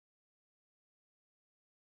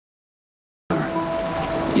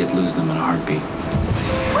yet lose them in a heartbeat.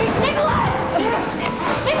 Wait, Nicholas!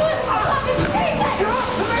 Nicholas, stop this thing!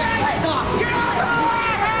 Stop! Get out of the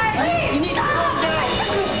way! Please! You need to calm down!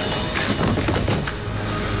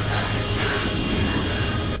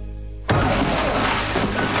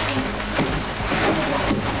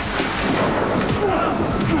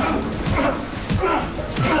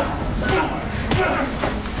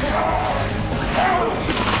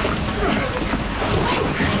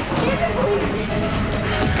 Jason, please!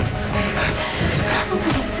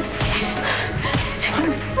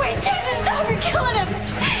 Wait, Jason, stop! You're killing him!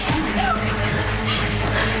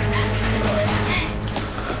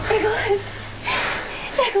 Nicholas!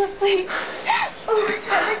 Nicholas, please! Oh my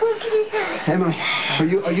God, Nicholas, can you hear me? Emily,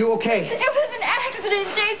 are you okay? It was an accident,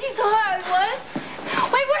 Jace. You saw how it was.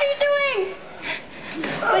 Wait, what are you doing?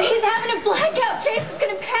 But he's having a blackout. Jace is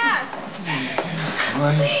gonna pass.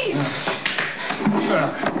 Please. Watch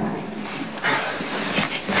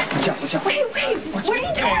out. Wait. What are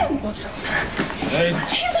you doing? Hey.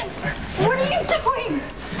 Jason, what are you doing?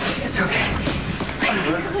 It's okay.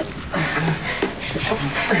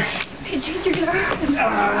 Hey, Jace, you're gonna hurt him.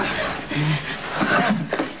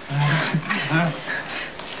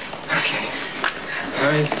 Okay. All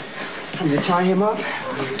right. I'm gonna tie him up.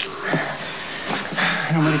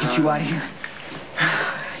 And I'm gonna get you out of here.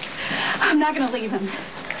 I'm not gonna leave him.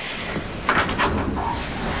 I'm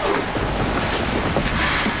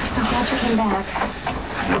so glad you came back.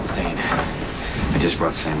 I'm not staying. I just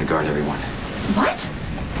brought Sam to guard everyone. What?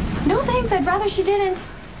 No thanks. I'd rather she didn't.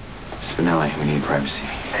 Spinelli, we need privacy.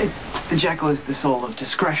 The jackal is the soul of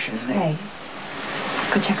discretion. Hey,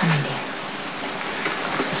 go check on my dear.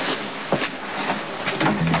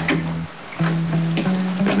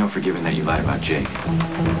 There's no forgiving that you lied about Jake.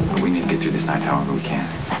 But we need to get through this night however we can.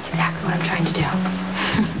 That's exactly what I'm trying to do.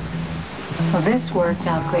 Well, this worked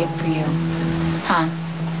out great for you. Huh?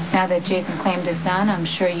 Now that Jason claimed his son, I'm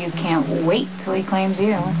sure you can't wait till he claims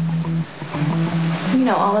you. You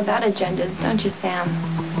know all about agendas, don't you, Sam?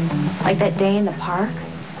 Like that day in the park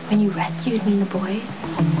when you rescued me and the boys.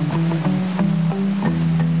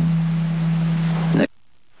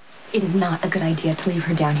 It is not a good idea to leave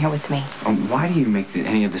her down here with me. Why do you make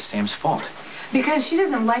any of this Sam's fault? Because she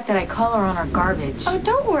doesn't like that I call her on her garbage. Oh,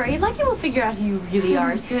 don't worry. Lucky will figure out who you really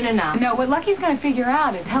are soon enough. No, what Lucky's gonna figure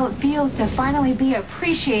out is how it feels to finally be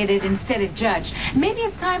appreciated instead of judged. Maybe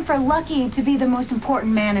it's time for Lucky to be the most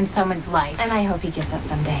important man in someone's life. And I hope he gets that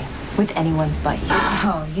someday. With anyone but you.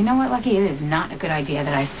 Oh, you know what, Lucky? It is not a good idea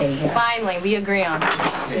that I stay here. Finally, we agree on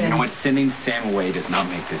something. Hey, you know what? Sending Sam away does not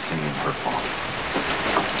make this any of her fault.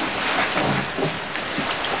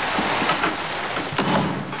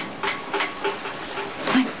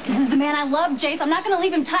 This is the man I love, Jace. I'm not gonna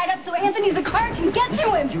leave him tied up so Anthony Zakar can get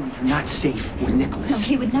to him. You're not safe with Nicholas. No,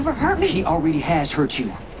 he would never hurt me. He already has hurt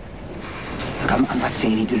you. Look, I'm not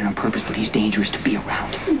saying he did it on purpose, but he's dangerous to be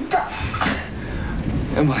around.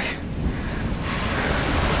 Emily.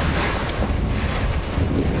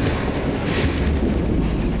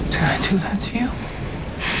 Did I do that to you?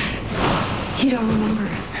 You don't remember.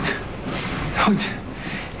 No,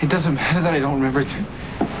 it doesn't matter that I don't remember. Did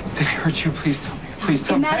I hurt you? Please tell me. Please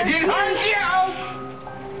tell me. I matters didn't to hurt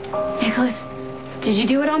you! Nicholas, did you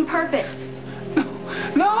do it on purpose?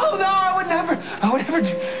 No, I would never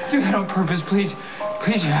do that on purpose. Please,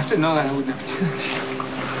 you have to know that I would never do that to you.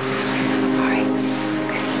 All right.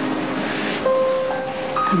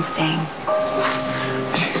 I'm staying.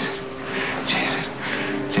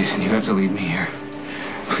 Jason, you have to leave me here.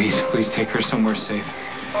 Please take her somewhere safe.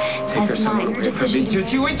 Take her somewhere away from me.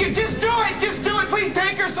 Just do it! Please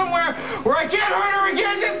take her somewhere where I can't hurt her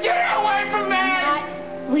again! Just get her away from me! I'm not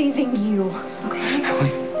leaving you, okay?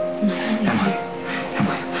 Emily,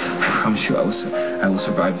 I promise you I will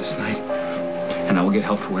survive this night. And I will get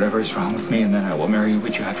help for whatever is wrong with me, and then I will marry you,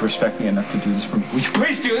 but you have to respect me enough to do this for me. Would you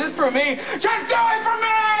please do this for me? Just do it for me!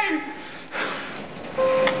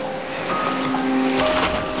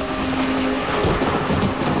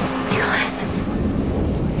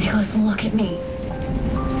 Nicholas, look at me.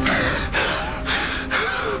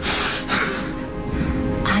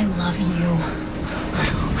 I love you.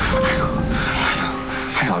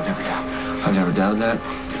 I know. I've never doubted that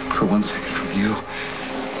for 1 second from you.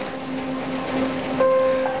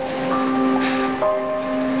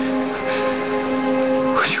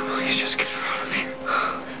 Would you please just get her out of here?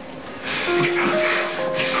 Get out of here.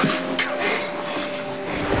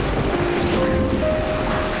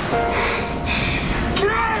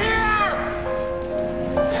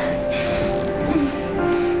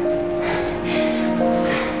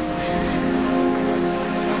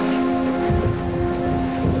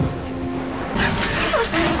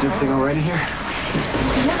 Is everything all right in here?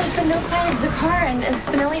 Yeah, there's been no sign of Zakar, and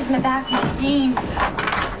Spinelli's in the back with Dean.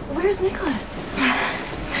 Where's Nicholas?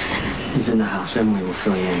 He's in the house. Emily will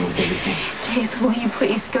fill you in with everything. Jace, will you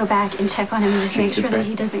please go back and check on him and just make sure that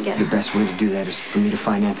he doesn't get The hurt? best way to do that is for me to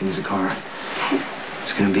find Anthony Zakar.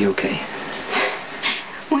 It's gonna be okay.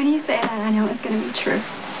 Why do you say that? I know it's going to be true.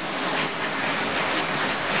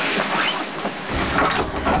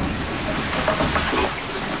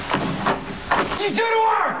 What'd you do to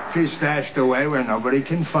her? She's stashed away where nobody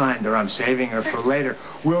can find her. I'm saving her for later.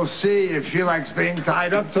 We'll see if she likes being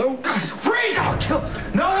tied up too. Freeze! I'll kill.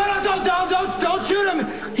 No, don't shoot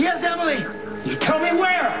him. He has Emily. You tell me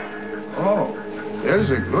where. Oh,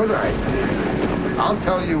 there's a good idea. I'll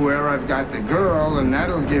tell you where I've got the girl, and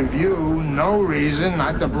that'll give you no reason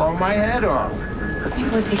not to blow my head off.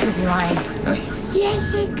 Nicholas, he could be lying.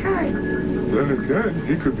 Yes, he could. Then again,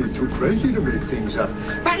 he could be too crazy to make things up.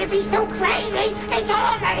 But if he's too crazy, it's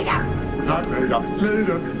all made up. Not made up, made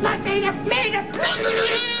up. Not made up, made up.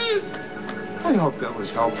 I hope that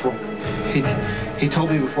was helpful. He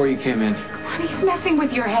told me before you came in. He's messing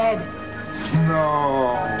with your head.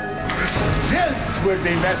 No. This would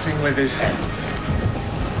be messing with his head.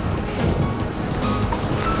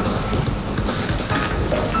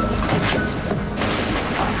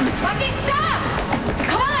 Lucky, stop!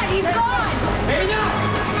 Come on, he's gone! Hey, no!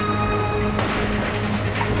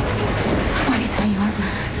 Why did he tell you what?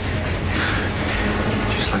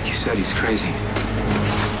 Just like you said, he's crazy.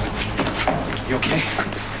 You okay?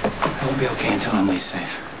 I won't be okay until Emily's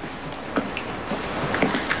safe.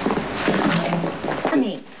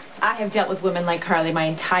 Honey, I have dealt with women like Carly my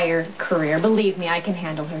entire career. Believe me, I can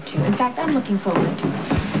handle her too. In fact, I'm looking forward to it.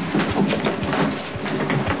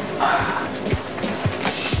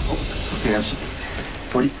 Yes.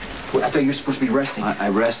 I thought you were supposed to be resting. I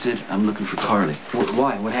rested. I'm looking for Carly.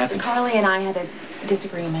 Why? What happened? Carly and I had a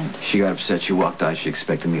disagreement. She got upset. She walked out. She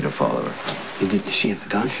expected me to follow her. Did she have the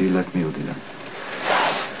gun? She left me with the gun.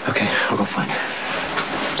 Okay, I'll go find her.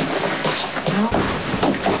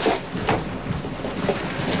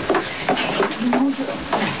 I know you're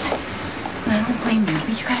upset. I don't blame you,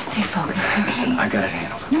 but you gotta stay focused, okay? I got it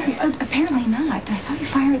handled. No, Okay? apparently not. I saw you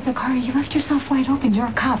fire at Zakari. You left yourself wide open. You're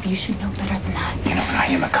a cop. You should know better than that. You know, I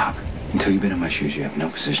am a cop. Until you've been in my shoes, you have no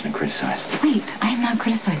position to criticize. Wait, I am not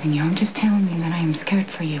criticizing you. I'm just telling you that I am scared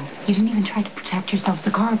for you. You didn't even try to protect yourself.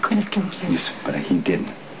 Zakara could have killed you. Yes, but he didn't.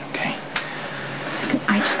 Okay?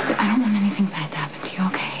 I don't want anything bad to happen to you,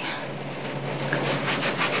 okay?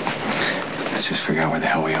 Let's just figure out where the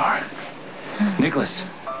hell we are. Nicholas.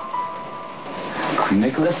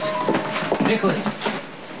 Nicholas? Nicholas!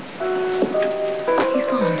 He's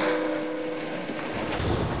gone.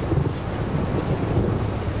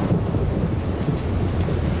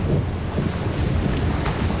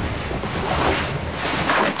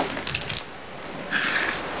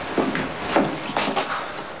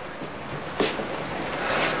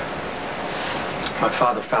 My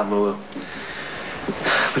father found Lulu.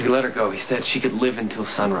 But he let her go. He said she could live until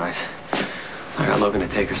sunrise. I got Logan to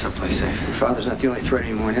take her someplace safe. Your father's not the only threat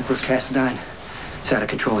anymore. Nicholas Cassadine. It's out of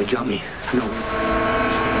control. He jumped me for no reason.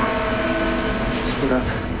 Split up.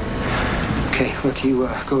 Okay, look, you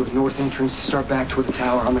go to the north entrance, start back toward the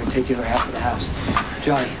tower. I'm going to take the other half of the house.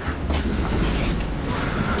 Johnny,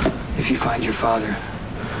 if you find your father,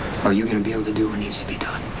 are you going to be able to do what needs to be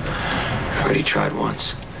done? But he tried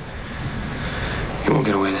once. He won't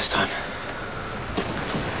get away this time.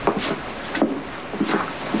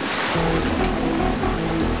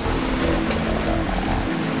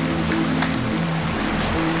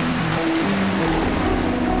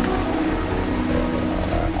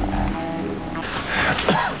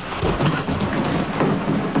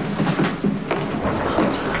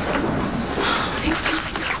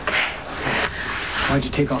 Why'd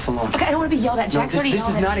you take off alone? Okay, I don't want to be yelled at. Jack's already this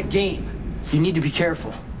yelled is at not me. a game. You need to be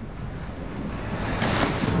careful.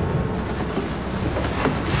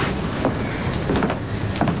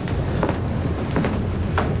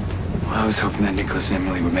 Well, I was hoping that Nicholas and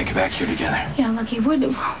Emily would make it back here together. Yeah, Lucky,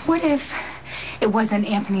 what if it wasn't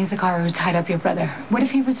Anthony Zakara who tied up your brother? What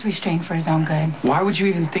if he was restrained for his own good? Why would you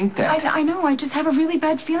even think that? I know, I just have a really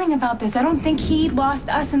bad feeling about this. I don't think he lost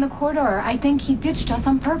us in the corridor. I think he ditched us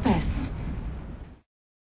on purpose.